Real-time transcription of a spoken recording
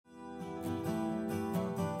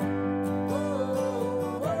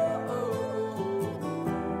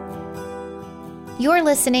You're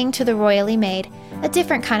listening to The Royally Made, a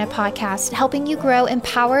different kind of podcast helping you grow in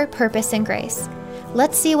power, purpose, and grace.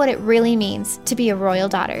 Let's see what it really means to be a royal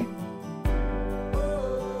daughter.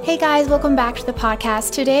 Hey guys, welcome back to the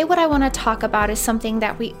podcast. Today what I want to talk about is something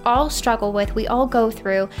that we all struggle with, we all go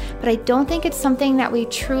through, but I don't think it's something that we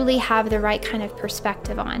truly have the right kind of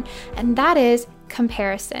perspective on, and that is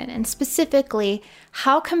comparison, and specifically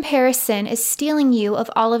how comparison is stealing you of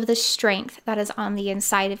all of the strength that is on the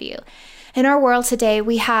inside of you. In our world today,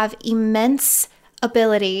 we have immense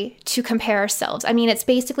ability to compare ourselves. I mean, it's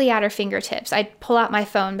basically at our fingertips. I'd pull out my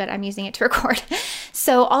phone, but I'm using it to record.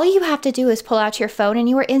 So all you have to do is pull out your phone and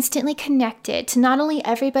you are instantly connected to not only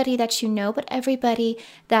everybody that you know, but everybody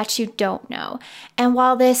that you don't know. And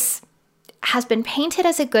while this has been painted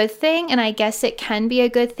as a good thing, and I guess it can be a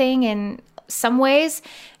good thing in some ways,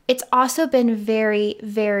 it's also been very,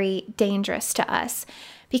 very dangerous to us,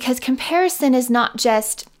 because comparison is not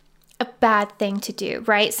just a bad thing to do,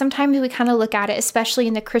 right? Sometimes we kind of look at it, especially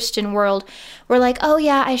in the Christian world, we're like, oh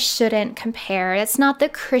yeah, I shouldn't compare. It's not the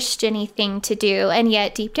Christian-y thing to do. And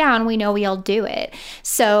yet deep down, we know we all do it.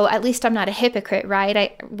 So at least I'm not a hypocrite,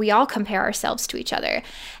 right? We all compare ourselves to each other.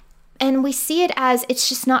 And we see it as it's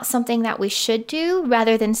just not something that we should do,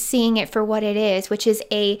 rather than seeing it for what it is, which is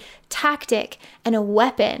a tactic and a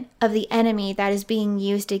weapon of the enemy that is being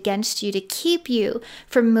used against you to keep you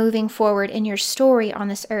from moving forward in your story on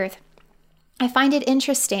this earth. I find it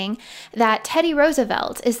interesting that Teddy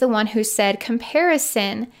Roosevelt is the one who said,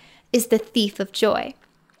 comparison is the thief of joy.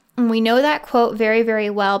 And we know that quote very, very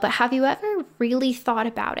well, but have you ever really thought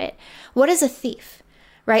about it? What is a thief,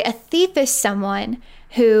 right? A thief is someone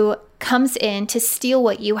who comes in to steal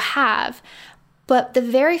what you have. But the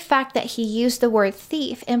very fact that he used the word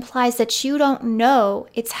thief implies that you don't know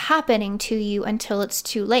it's happening to you until it's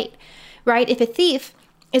too late, right? If a thief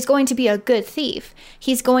is going to be a good thief,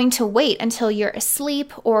 he's going to wait until you're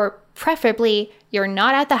asleep, or preferably you're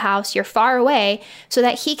not at the house, you're far away, so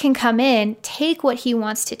that he can come in, take what he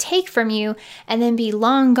wants to take from you, and then be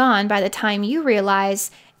long gone by the time you realize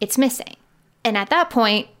it's missing. And at that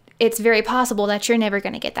point, it's very possible that you're never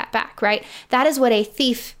going to get that back, right? That is what a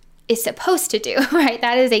thief is supposed to do, right?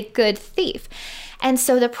 That is a good thief. And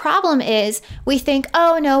so the problem is we think,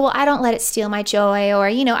 oh no, well, I don't let it steal my joy, or,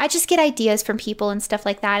 I just get ideas from people and stuff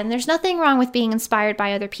like that. And there's nothing wrong with being inspired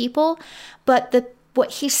by other people. But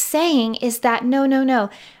what he's saying is that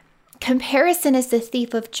no. Comparison is the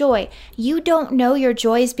thief of joy. You don't know your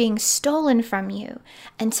joy is being stolen from you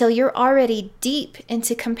until you're already deep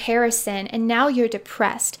into comparison, and now you're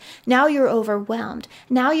depressed. Now you're overwhelmed.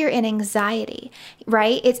 Now you're in anxiety,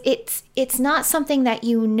 right? It's not something that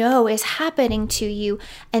you know is happening to you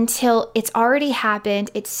until it's already happened.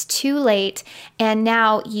 It's too late, and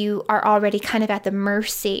now you are already kind of at the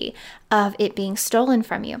mercy of it being stolen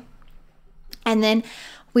from you. And then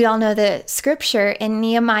we all know the scripture in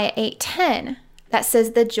Nehemiah 8:10 that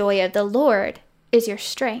says the joy of the Lord is your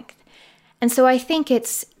strength. And so I think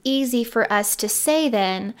it's easy for us to say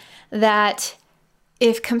then that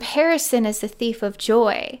if comparison is the thief of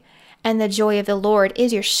joy and the joy of the Lord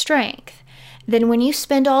is your strength, then when you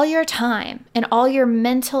spend all your time and all your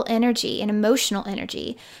mental energy and emotional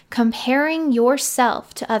energy comparing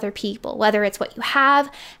yourself to other people, whether it's what you have,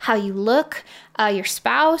 how you look, your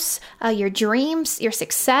spouse, your dreams, your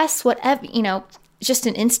success, whatever, just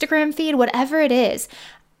an Instagram feed, whatever it is,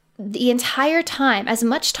 the entire time, as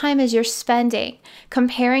much time as you're spending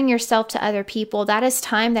comparing yourself to other people, that is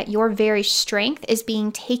time that your very strength is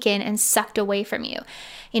being taken and sucked away from you.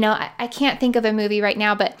 I can't think of a movie right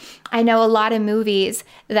now, but I know a lot of movies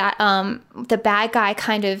that the bad guy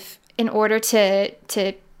kind of, in order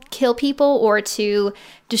to kill people or to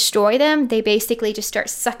destroy them, they basically just start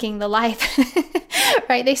sucking the life,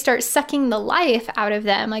 right? They start sucking the life out of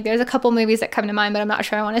them. Like, there's a couple movies that come to mind, but I'm not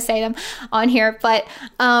sure I want to say them on here. But,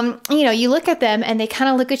 you look at them and they kind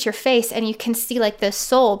of look at your face and you can see like the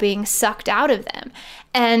soul being sucked out of them.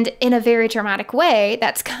 And in a very dramatic way,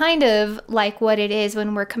 that's kind of like what it is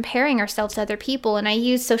when we're comparing ourselves to other people. And I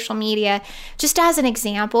use social media just as an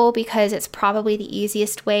example because it's probably the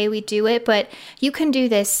easiest way we do it. But you can do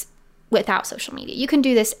this without social media. You can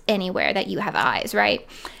do this anywhere that you have eyes, right?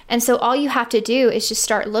 And so all you have to do is just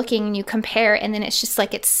start looking and you compare, and then it's just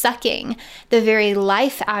like it's sucking the very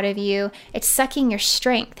life out of you. It's sucking your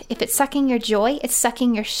strength. If it's sucking your joy, it's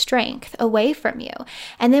sucking your strength away from you.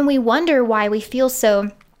 And then we wonder why we feel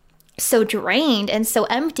so drained and so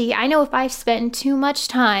empty. I know if I've spent too much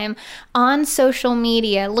time on social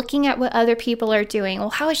media looking at what other people are doing, well,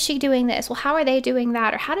 how is she doing this? Well, how are they doing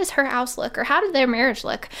that? Or how does her house look? Or how did their marriage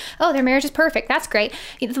look? Oh, their marriage is perfect. That's great.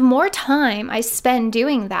 The more time I spend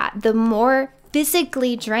doing that, the more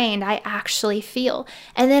physically drained I actually feel.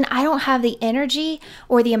 And then I don't have the energy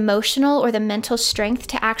or the emotional or the mental strength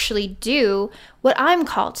to actually do what I'm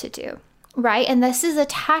called to do, right? And this is a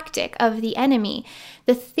tactic of the enemy.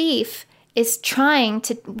 What the thief is trying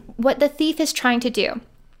to do.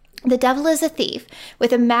 The devil is a thief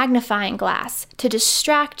with a magnifying glass to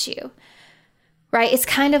distract you, right? It's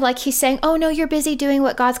kind of like he's saying, oh no, you're busy doing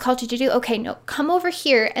what God's called you to do. Okay, no, come over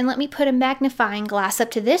here and let me put a magnifying glass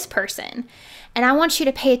up to this person. And I want you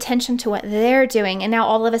to pay attention to what they're doing. And now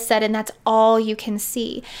all of a sudden, that's all you can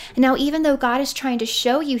see. And now, even though God is trying to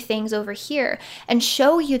show you things over here and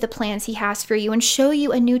show you the plans he has for you and show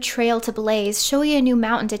you a new trail to blaze, show you a new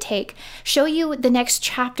mountain to take, show you the next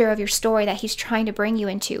chapter of your story that he's trying to bring you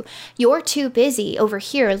into, you're too busy over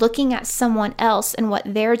here looking at someone else and what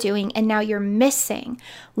they're doing. And now you're missing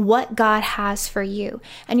what God has for you.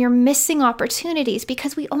 And you're missing opportunities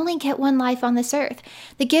because we only get one life on this earth.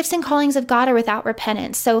 The gifts and callings of God are without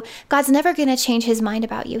repentance. So God's never going to change his mind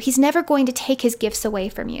about you. He's never going to take his gifts away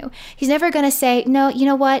from you. He's never going to say, no, you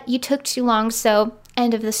know what? You took too long, so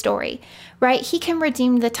end of the story, right? He can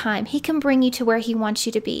redeem the time. He can bring you to where he wants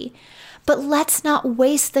you to be. But let's not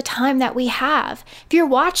waste the time that we have. If you're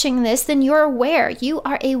watching this, then you're aware. You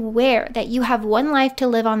are aware that you have one life to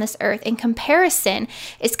live on this earth. And comparison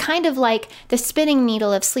is kind of like the spinning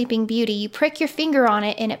needle of Sleeping Beauty. You prick your finger on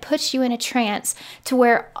it and it puts you in a trance to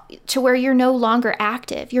where you're no longer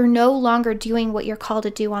active. You're no longer doing what you're called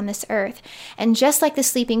to do on this earth. And just like the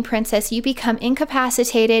sleeping princess, you become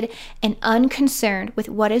incapacitated and unconcerned with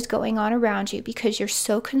what is going on around you because you're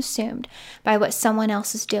so consumed by what someone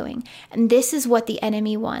else is doing. And this is what the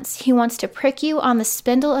enemy wants. He wants to prick you on the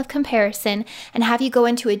spindle of comparison and have you go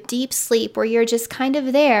into a deep sleep where you're just kind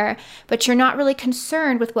of there, but you're not really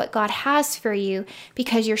concerned with what God has for you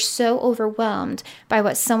because you're so overwhelmed by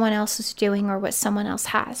what someone else is doing or what someone else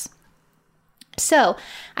has. So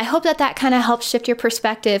I hope that kind of helps shift your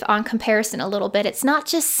perspective on comparison a little bit. It's not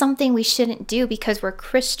just something we shouldn't do because we're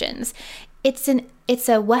Christians. It's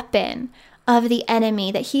a weapon of the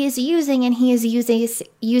enemy that he is using, and he is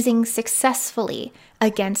using successfully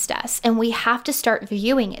against us. And we have to start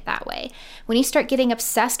viewing it that way. When you start getting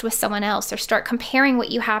obsessed with someone else or start comparing what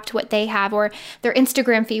you have to what they have or their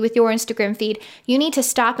Instagram feed with your Instagram feed, you need to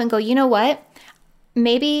stop and go, you know what?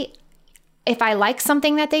 Maybe if I like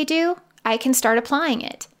something that they do, I can start applying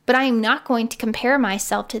it. But I am not going to compare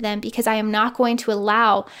myself to them because I am not going to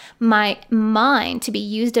allow my mind to be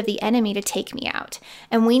used of the enemy to take me out.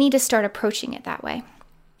 And we need to start approaching it that way.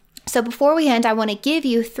 So before we end, I want to give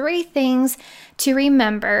you 3 things to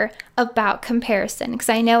remember about comparison, because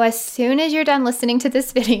I know as soon as you're done listening to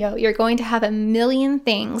this video, you're going to have a million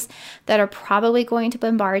things that are probably going to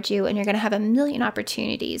bombard you, and you're going to have a million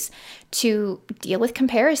opportunities to deal with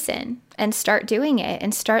comparison and start doing it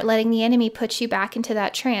and start letting the enemy put you back into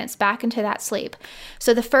that trance, back into that sleep.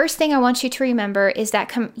 So the first thing I want you to remember is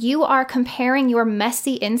that you are comparing your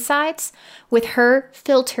messy insides with her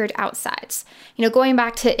filtered outsides. You know, going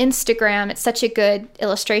back to Instagram, it's such a good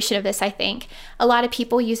illustration of this, I think. A lot of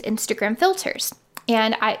people use Instagram filters.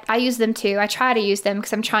 And I use them too. I try to use them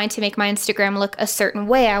because I'm trying to make my Instagram look a certain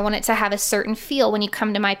way. I want it to have a certain feel. When you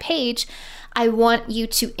come to my page, I want you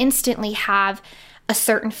to instantly have a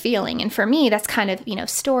certain feeling. And for me, that's kind of,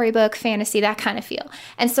 storybook, fantasy, that kind of feel.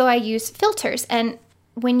 And so I use filters. And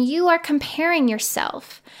when you are comparing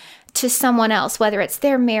yourself to someone else, whether it's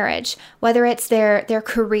their marriage, whether it's their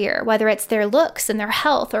career, whether it's their looks and their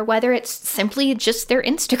health, or whether it's simply just their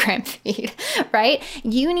Instagram feed, right?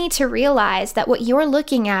 You need to realize that what you're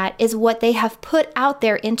looking at is what they have put out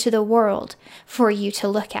there into the world for you to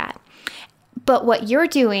look at. But what you're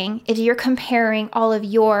doing is you're comparing all of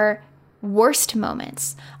your worst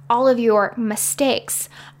moments, all of your mistakes,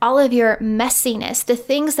 all of your messiness, the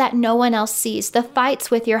things that no one else sees, the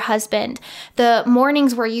fights with your husband, the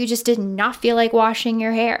mornings where you just did not feel like washing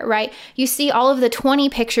your hair, right? You see all of the 20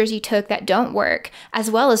 pictures you took that don't work,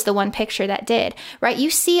 as well as the one picture that did, right?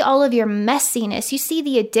 You see all of your messiness, you see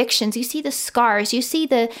the addictions, you see the scars, you see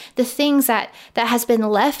the things that has been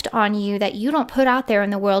left on you that you don't put out there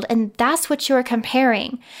in the world, and that's what you're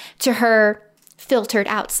comparing to her filtered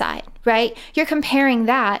outside, right? You're comparing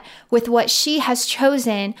that with what she has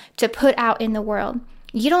chosen to put out in the world.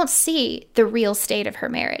 You don't see the real state of her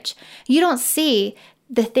marriage. You don't see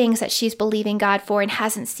the things that she's believing God for and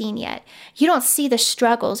hasn't seen yet. You don't see the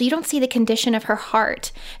struggles. You don't see the condition of her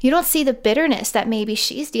heart. You don't see the bitterness that maybe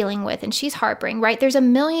she's dealing with and she's harboring, right? There's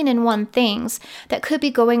 1,000,001 things that could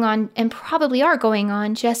be going on and probably are going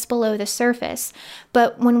on just below the surface.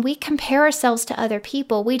 But when we compare ourselves to other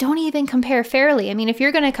people, we don't even compare fairly. I mean, if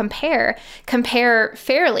you're going to compare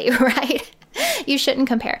fairly, right? You shouldn't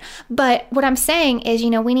compare. But what I'm saying is,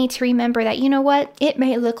 we need to remember that, what? It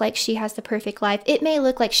may look like she has the perfect life. It may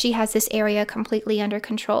look like she has this area completely under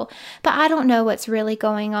control, but I don't know what's really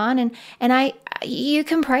going on. And you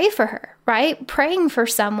can pray for her, right? Praying for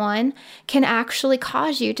someone can actually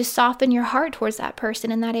cause you to soften your heart towards that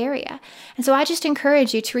person in that area. And so I just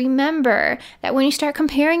encourage you to remember that when you start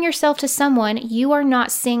comparing yourself to someone, you are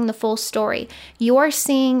not seeing the full story. You are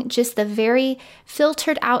seeing just the very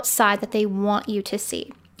filtered outside that they want you to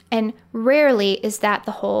see. And rarely is that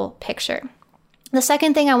the whole picture. The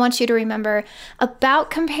second thing I want you to remember about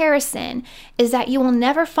comparison is that you will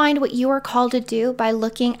never find what you are called to do by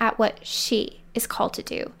looking at what she is called to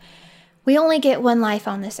do. We only get one life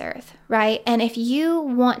on this earth, right? And if you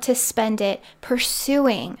want to spend it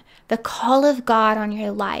pursuing the call of God on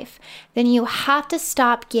your life, then you have to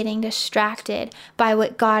stop getting distracted by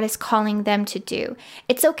what God is calling them to do.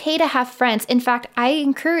 It's okay to have friends. In fact, I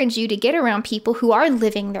encourage you to get around people who are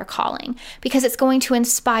living their calling because it's going to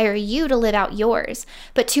inspire you to live out yours.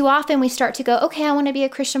 But too often we start to go, okay, I want to be a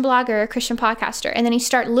Christian blogger or a Christian podcaster. And then you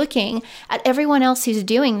start looking at everyone else who's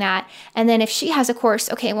doing that. And then if she has a course,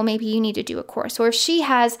 okay, well, maybe you need to do a course. Or if she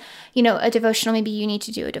has, a devotional, maybe you need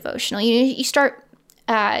to do a devotional. You start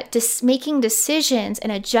making decisions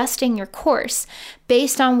and adjusting your course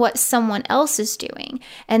based on what someone else is doing.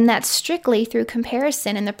 And that's strictly through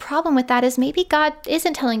comparison. And the problem with that is maybe God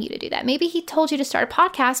isn't telling you to do that. Maybe he told you to start a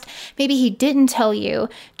podcast. Maybe he didn't tell you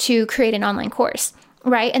to create an online course,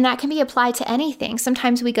 right? And that can be applied to anything.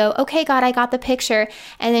 Sometimes we go, okay, God, I got the picture.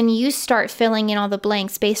 And then you start filling in all the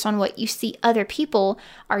blanks based on what you see other people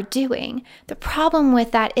are doing. The problem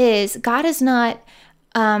with that is God is not,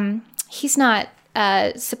 he's not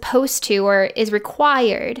supposed to or is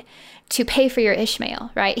required to pay for your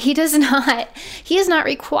Ishmael, right? He is not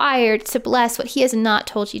required to bless what he has not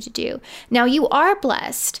told you to do. Now you are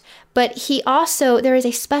blessed, but there is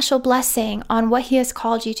a special blessing on what he has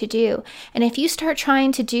called you to do. And if you start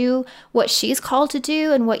trying to do what she's called to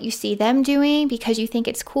do and what you see them doing because you think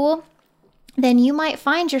it's cool, then you might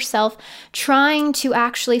find yourself trying to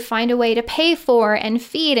actually find a way to pay for and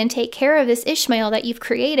feed and take care of this Ishmael that you've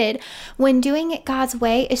created, when doing it God's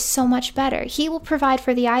way is so much better. He will provide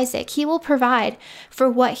for the Isaac. He will provide for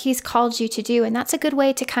what he's called you to do. And that's a good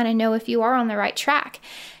way to kind of know if you are on the right track.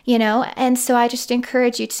 And so I just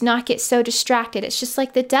encourage you to not get so distracted. It's just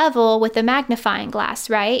like the devil with the magnifying glass,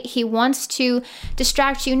 right? He wants to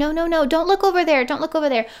distract you. No, don't look over there. Don't look over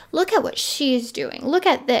there. Look at what she's doing. Look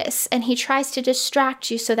at this. And he tries to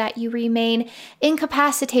distract you so that you remain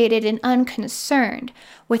incapacitated and unconcerned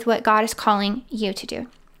with what God is calling you to do.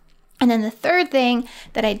 And then the third thing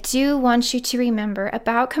that I do want you to remember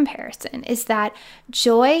about comparison is that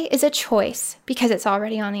joy is a choice because it's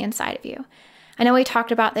already on the inside of you. I know we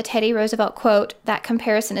talked about the Teddy Roosevelt quote that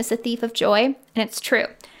comparison is the thief of joy, and it's true.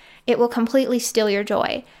 It will completely steal your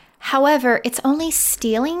joy. However, it's only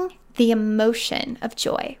stealing the emotion of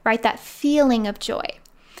joy, right? That feeling of joy.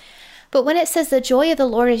 But when it says the joy of the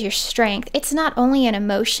Lord is your strength, it's not only an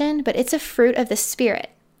emotion, but it's a fruit of the Spirit.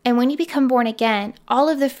 And when you become born again, all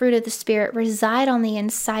of the fruit of the Spirit reside on the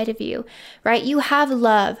inside of you, right? You have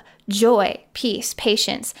love, joy, peace,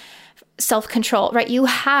 patience, self-control, right? You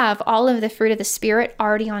have all of the fruit of the Spirit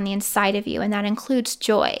already on the inside of you, and that includes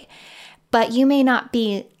joy. But you may not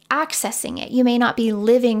be accessing it. You may not be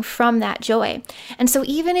living from that joy. And so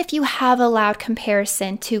even if you have allowed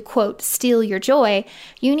comparison to, quote, steal your joy,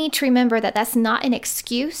 you need to remember that that's not an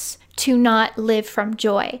excuse to not live from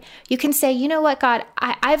joy. You can say, you know what, God,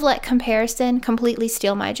 I've let comparison completely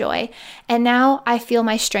steal my joy. And now I feel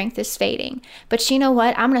my strength is fading. But you know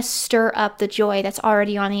what? I'm going to stir up the joy that's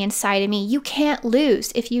already on the inside of me. You can't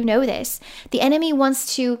lose if you know this. The enemy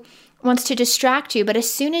wants to distract you, but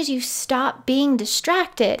as soon as you stop being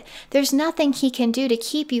distracted, there's nothing he can do to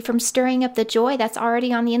keep you from stirring up the joy that's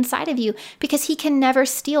already on the inside of you, because he can never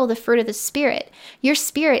steal the fruit of the Spirit. Your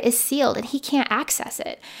spirit is sealed and he can't access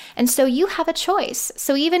it. And so you have a choice.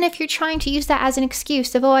 So even if you're trying to use that as an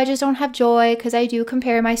excuse of, I just don't have joy because I do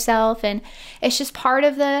compare myself and it's just part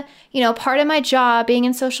of part of my job being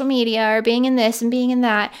in social media or being in this and being in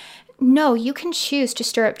that. No, you can choose to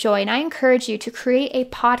stir up joy. And I encourage you to create a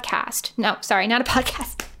podcast. No, sorry, not a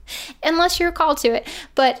podcast, unless you're called to it,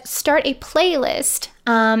 but start a playlist.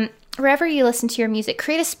 Wherever you listen to your music,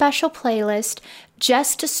 create a special playlist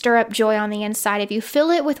just to stir up joy on the inside of you. Fill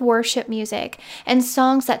it with worship music and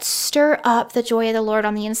songs that stir up the joy of the Lord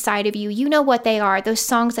on the inside of you. You know what they are, those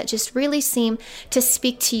songs that just really seem to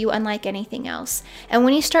speak to you unlike anything else. And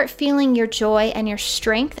when you start feeling your joy and your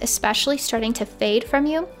strength, especially, starting to fade from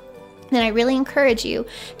you, then I really encourage you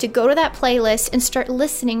to go to that playlist and start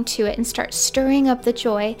listening to it and start stirring up the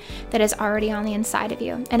joy that is already on the inside of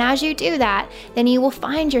you. And as you do that, then you will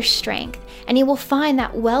find your strength, and you will find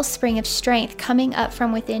that wellspring of strength coming up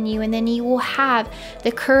from within you. And then you will have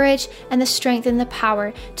the courage and the strength and the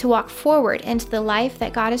power to walk forward into the life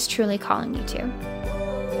that God is truly calling you to.